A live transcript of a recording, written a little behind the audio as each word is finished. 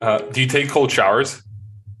Do you take cold showers?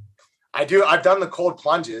 I do. I've done the cold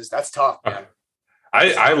plunges. That's tough, man.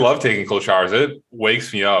 I love taking cold showers. It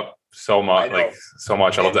wakes me up so much, so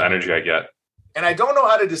much. I love the energy I get. And I don't know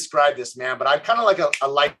how to describe this, man, but I'm kind of like a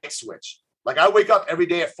light switch. Like I wake up every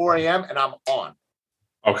day at 4 a.m. and I'm on.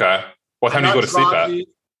 Okay. What time do you go to sleep at?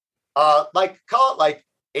 Call it like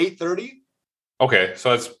 8:30. Okay,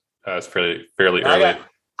 so that's fairly early.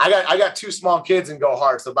 I got two small kids and go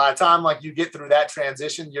hard. So by the time like you get through that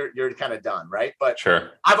transition, you're kind of done, right? But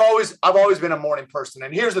sure. I've always been a morning person.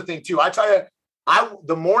 And here's the thing too.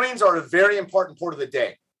 The mornings are a very important part of the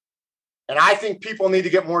day. And I think people need to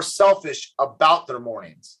get more selfish about their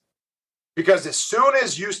mornings. Because as soon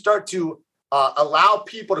as you start to allow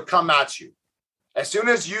people to come at you, as soon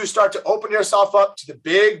as you start to open yourself up to the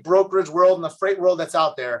big brokerage world and the freight world that's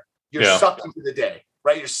out there, you're sucked into the day,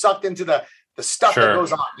 right? You're sucked into the stuff that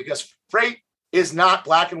goes on, because freight is not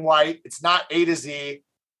black and white. It's not A to Z.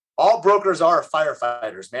 All brokers are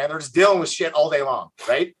firefighters, man. They're just dealing with shit all day long,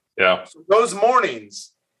 right? Yeah. So those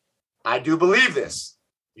mornings, I do believe this.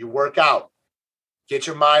 You work out, get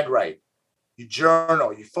your mind right. You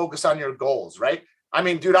journal, you focus on your goals, right? I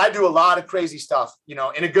mean, dude, I do a lot of crazy stuff, in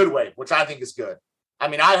a good way, which I think is good. I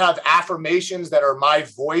mean, I have affirmations that are my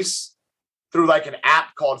voice through like an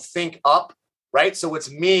app called Think Up, right? So it's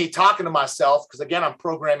me talking to myself because, again, I'm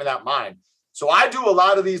programming that mind. So I do a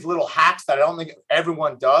lot of these little hacks that I don't think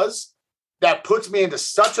everyone does that puts me into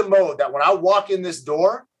such a mode that when I walk in this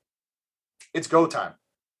door, it's go time.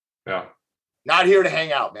 Yeah. Not here to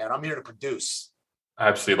hang out, man. I'm here to produce. I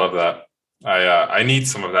absolutely love that. I need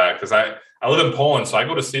some of that because I live in Poland, so I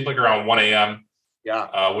go to sleep like around 1 a.m.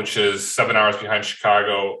 Yeah. Which is 7 hours behind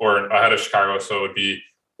Chicago or ahead of Chicago. So it would be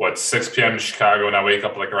 6 p.m. in Chicago, and I wake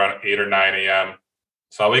up like around 8 or 9 a.m.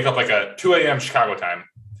 So I wake up like at 2 a.m. Chicago time,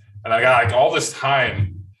 and I got like all this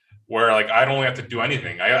time where like I don't really have to do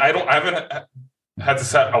anything. I haven't had to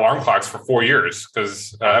set alarm clocks for 4 years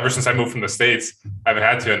because ever since I moved from the States, I haven't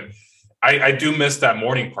had to. And I do miss that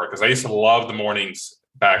morning part because I used to love the mornings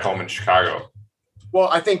back home in Chicago. Well,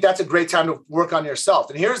 I think that's a great time to work on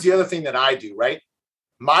yourself. And here's the other thing that I do, right?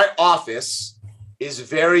 My office is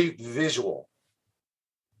very visual.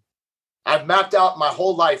 I've mapped out my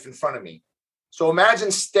whole life in front of me. So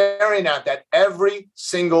imagine staring at that every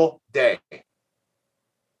single day, right?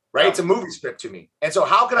 Yeah. It's a movie script to me. And so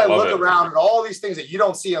how can I look around at all these things that you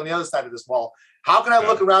don't see on the other side of this wall? How can I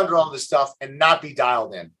look around at all this stuff and not be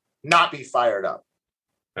dialed in, not be fired up,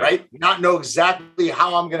 right? Not know exactly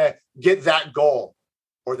how I'm going to get that goal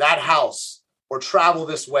or that house or travel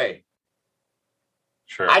this way.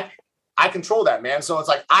 Sure. I control that, man. So it's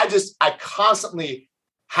like, I constantly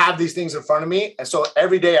have these things in front of me. And so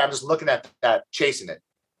every day I'm just looking at that, chasing it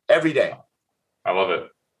every day. I love it.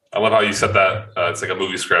 I love how you said that. It's like a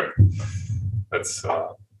movie script. That's,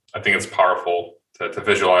 I think it's powerful to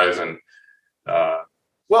visualize. And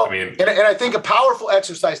and I think a powerful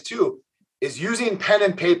exercise too is using pen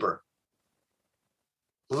and paper.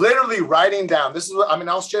 Literally writing down. This is what,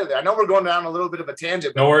 I'll share that. I know we're going down a little bit of a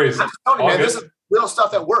tangent. No worries. I'm telling you, man, this is real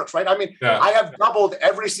stuff that works, right? I have doubled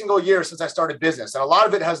every single year since I started business. And a lot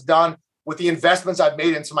of it has done with the investments I've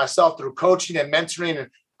made into myself through coaching and mentoring. And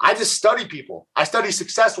I just study people. I study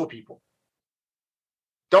successful people.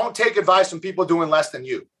 Don't take advice from people doing less than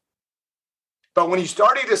you. But when you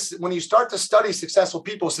start to study successful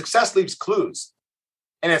people, success leaves clues.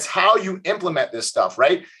 And it's how you implement this stuff,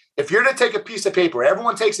 right? If you're to take a piece of paper,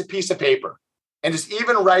 everyone takes a piece of paper and just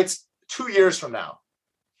even writes 2 years from now,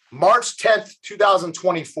 March 10th,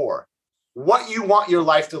 2024, what you want your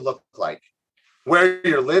life to look like, where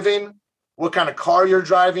you're living, what kind of car you're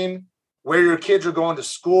driving, where your kids are going to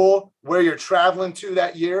school, where you're traveling to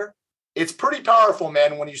that year. It's pretty powerful,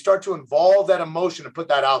 man, when you start to involve that emotion and put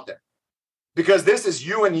that out there, because this is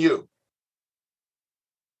you and you.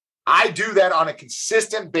 I do that on a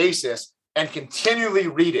consistent basis and continually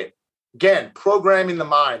read it. Again, programming the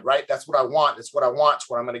mind, right? That's what I want. That's what I want. It's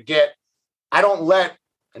what I'm going to get. I don't let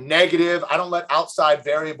outside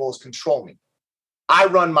variables control me. I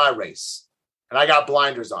run my race and I got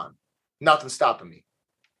blinders on. Nothing's stopping me.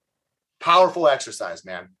 Powerful exercise,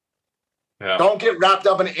 man. Yeah. Don't get wrapped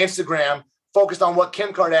up in Instagram, focused on what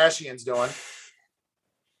Kim Kardashian's doing.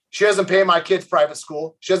 She doesn't pay my kids' private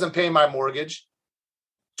school. She doesn't pay my mortgage.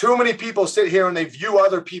 Too many people sit here and they view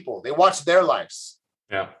other people. They watch their lives.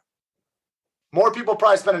 Yeah. More people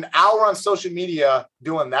probably spend an hour on social media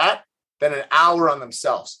doing that than an hour on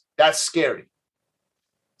themselves. That's scary.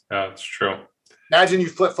 Yeah, it's true. Imagine you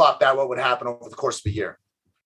flip-flop that, what would happen over the course of a year?